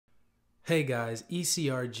Hey guys,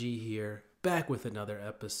 ECRG here, back with another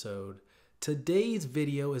episode. Today's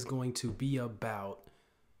video is going to be about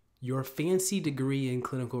your fancy degree in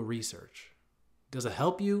clinical research. Does it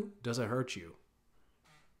help you? Does it hurt you?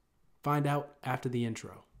 Find out after the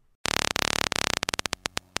intro.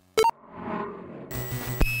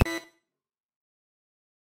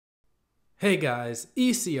 Hey guys,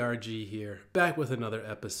 ECRG here, back with another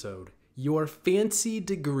episode. Your fancy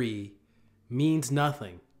degree means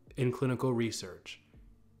nothing in clinical research.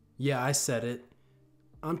 Yeah, I said it.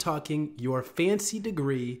 I'm talking your fancy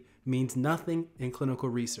degree means nothing in clinical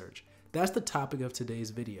research. That's the topic of today's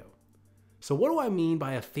video. So what do I mean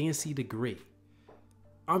by a fancy degree?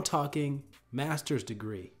 I'm talking master's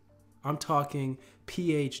degree. I'm talking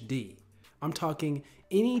PhD. I'm talking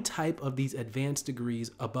any type of these advanced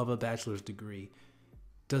degrees above a bachelor's degree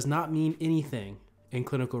does not mean anything in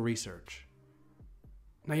clinical research.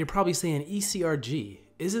 Now you're probably saying, ECRG,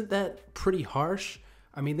 isn't that pretty harsh?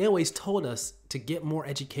 I mean, they always told us to get more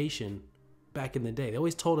education back in the day. They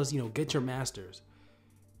always told us, get your master's,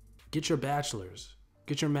 get your bachelor's,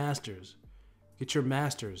 get your master's, get your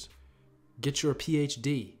master's, get your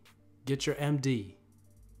PhD, get your MD,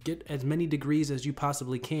 get as many degrees as you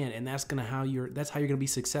possibly can, and that's how you're gonna be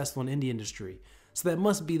successful in the industry. So that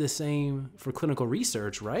must be the same for clinical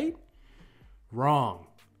research, right? Wrong.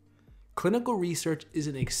 Clinical research is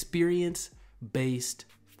an experience-based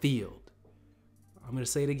field. I'm going to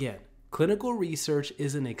say it again. Clinical research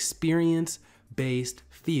is an experience-based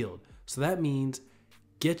field. So that means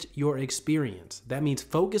get your experience. That means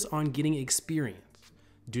focus on getting experience.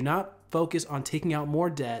 Do not focus on taking out more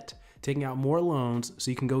debt, taking out more loans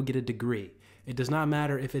so you can go get a degree. It does not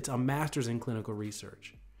matter if it's a master's in clinical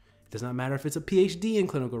research. It does not matter if it's a PhD in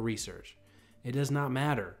clinical research. It does not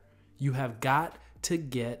matter. You have got to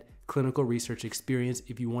get clinical research experience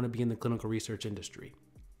if you want to be in the clinical research industry.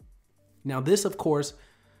 Now, this, of course,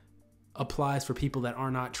 applies for people that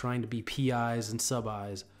are not trying to be PIs and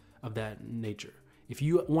sub-Is of that nature. If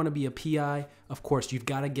you want to be a PI, of course, you've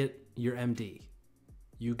got to get your MD.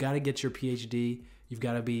 You've got to get your PhD. You've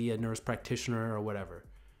got to be a nurse practitioner or whatever.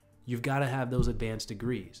 You've got to have those advanced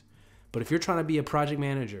degrees. But if you're trying to be a project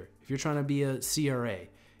manager, if you're trying to be a CRA,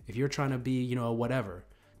 if you're trying to be, a whatever,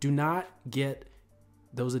 do not get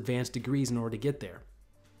those advanced degrees in order to get there.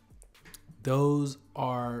 Those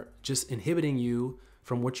are just inhibiting you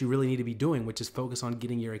from what you really need to be doing, which is focus on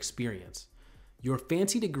getting your experience. Your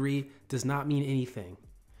fancy degree does not mean anything.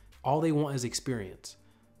 All they want is experience.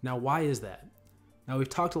 Now, why is that? Now, we've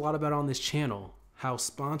talked a lot about on this channel how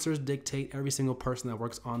sponsors dictate every single person that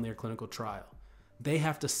works on their clinical trial. They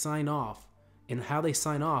have to sign off, and how they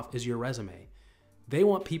sign off is your resume. They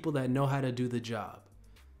want people that know how to do the job.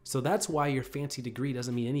 So that's why your fancy degree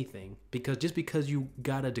doesn't mean anything, because just because you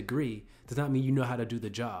got a degree does not mean you know how to do the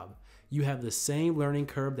job. You have the same learning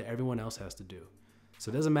curve that everyone else has to do. So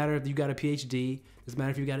it doesn't matter if you got a PhD, it doesn't matter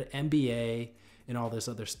if you got an MBA and all this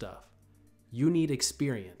other stuff. You need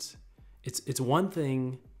experience. It's one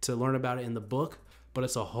thing to learn about it in the book, but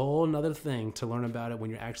it's a whole nother thing to learn about it when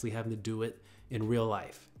you're actually having to do it in real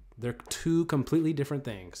life. They're two completely different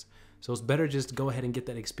things. So it's better just go ahead and get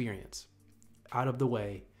that experience out of the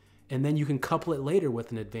way, and then you can couple it later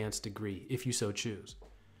with an advanced degree if you so choose.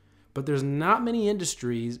 But there's not many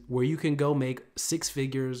industries where you can go make six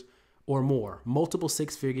figures or more, multiple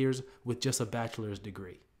six figures with just a bachelor's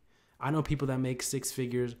degree. I know people that make six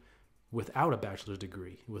figures without a bachelor's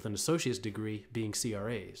degree, with an associate's degree being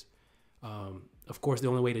CRAs. Of course, the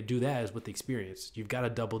only way to do that is with experience. You've got to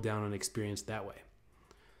double down on experience that way.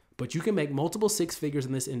 But you can make multiple six figures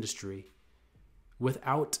in this industry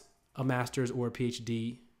without a master's or a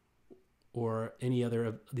PhD or any other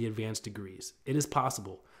of the advanced degrees. It is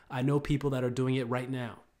possible. I know people that are doing it right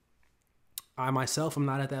now. I myself am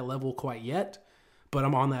not at that level quite yet, but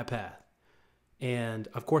I'm on that path. And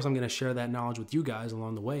of course, I'm going to share that knowledge with you guys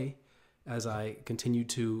along the way as I continue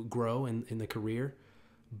to grow in the career.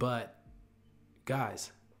 But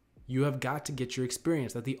guys, you have got to get your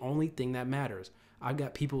experience. That's the only thing that matters. I've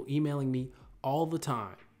got people emailing me all the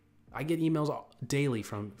time. I get emails daily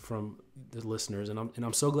from the listeners, and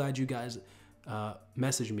I'm so glad you guys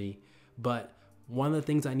message me. But one of the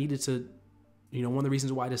things I needed to, one of the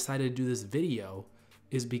reasons why I decided to do this video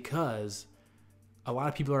is because a lot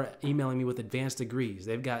of people are emailing me with advanced degrees.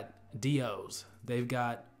 They've got DOs. They've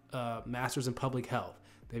got masters in public health.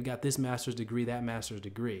 They've got this master's degree, that master's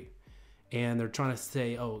degree. And they're trying to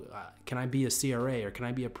say, can I be a CRA or can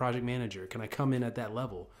I be a project manager? Can I come in at that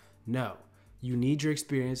level? No. You need your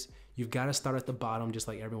experience. You've got to start at the bottom just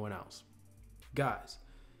like everyone else. Guys,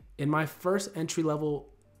 in my first entry-level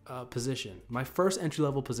position,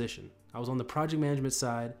 I was on the project management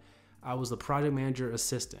side. I was the project manager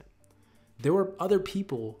assistant. There were other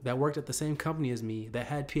people that worked at the same company as me that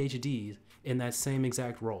had PhDs in that same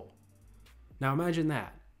exact role. Now imagine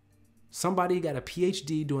that. Somebody got a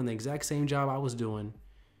PhD doing the exact same job I was doing,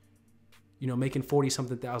 making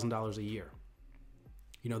 $40-something thousand a year.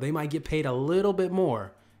 They might get paid a little bit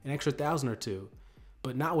more, an extra $1,000 or $2,000,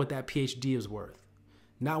 but not what that PhD is worth.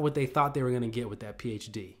 Not what they thought they were going to get with that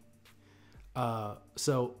PhD.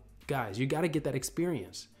 So guys, you got to get that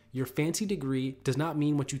experience. Your fancy degree does not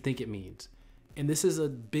mean what you think it means. And this is a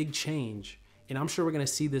big change. And I'm sure we're going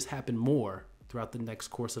to see this happen more throughout the next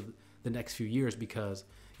course of the next few years, because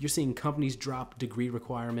you're seeing companies drop degree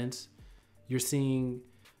requirements. You're seeing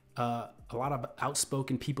a lot of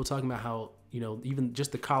outspoken people talking about how, even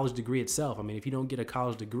just the college degree itself. I mean, if you don't get a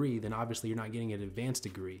college degree, then obviously you're not getting an advanced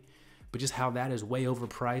degree. But just how that is way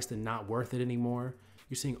overpriced and not worth it anymore.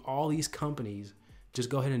 You're seeing all these companies just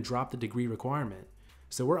go ahead and drop the degree requirement.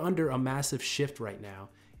 So we're under a massive shift right now.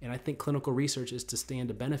 And I think clinical research is to stand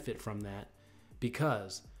to benefit from that,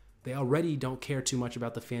 because they already don't care too much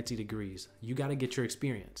about the fancy degrees. You got to get your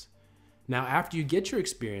experience. Now, after you get your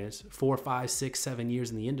experience, 4, 5, 6, 7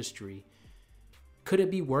 years in the industry, could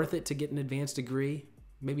it be worth it to get an advanced degree?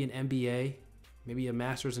 Maybe an MBA, maybe a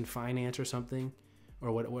master's in finance or something,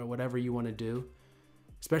 or whatever you want to do,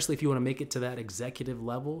 especially if you want to make it to that executive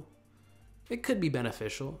level. It could be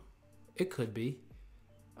beneficial. It could be.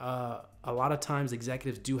 A lot of times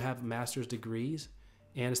executives do have master's degrees,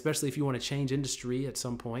 and especially if you want to change industry at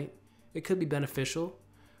some point, it could be beneficial.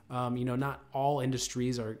 Not all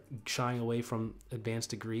industries are shying away from advanced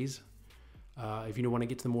degrees. If you want to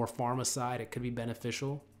get to the more pharma side, it could be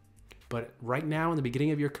beneficial. But right now, in the beginning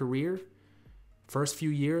of your career, first few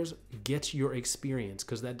years, get your experience,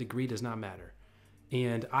 because that degree does not matter.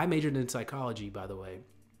 And I majored in psychology, by the way.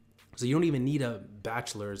 So you don't even need a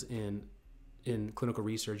bachelor's in clinical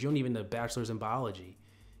research. You don't even need a bachelor's in biology.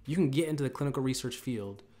 You can get into the clinical research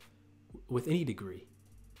field with any degree.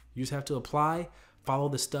 You just have to apply, follow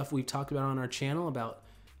the stuff we've talked about on our channel about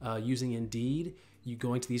using Indeed. You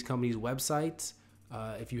go into these companies' websites.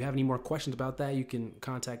 If you have any more questions about that, you can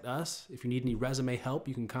contact us. If you need any resume help,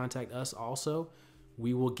 you can contact us also.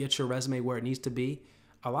 We will get your resume where it needs to be.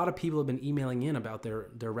 A lot of people have been emailing in about their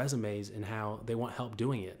resumes and how they want help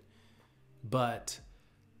doing it, but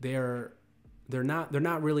they're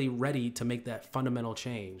not really ready to make that fundamental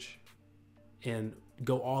change and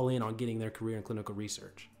go all in on getting their career in clinical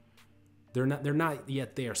research. They're not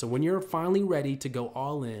yet there. So when you're finally ready to go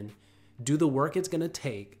all in, do the work it's going to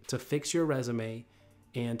take to fix your resume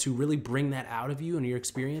and to really bring that out of you and your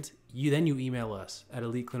experience, you email us at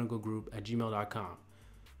eliteclinicalgroup@gmail.com.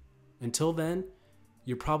 Until then,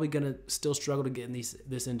 you're probably going to still struggle to get in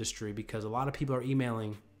this industry, because a lot of people are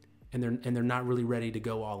emailing and they're not really ready to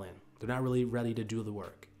go all in. They're not really ready to do the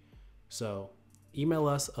work. So email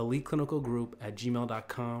us,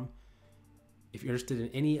 eliteclinicalgroup@gmail.com, if you're interested in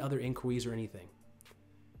any other inquiries or anything.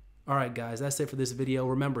 All right, guys, that's it for this video.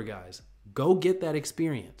 Remember, guys, go get that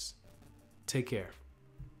experience. Take care.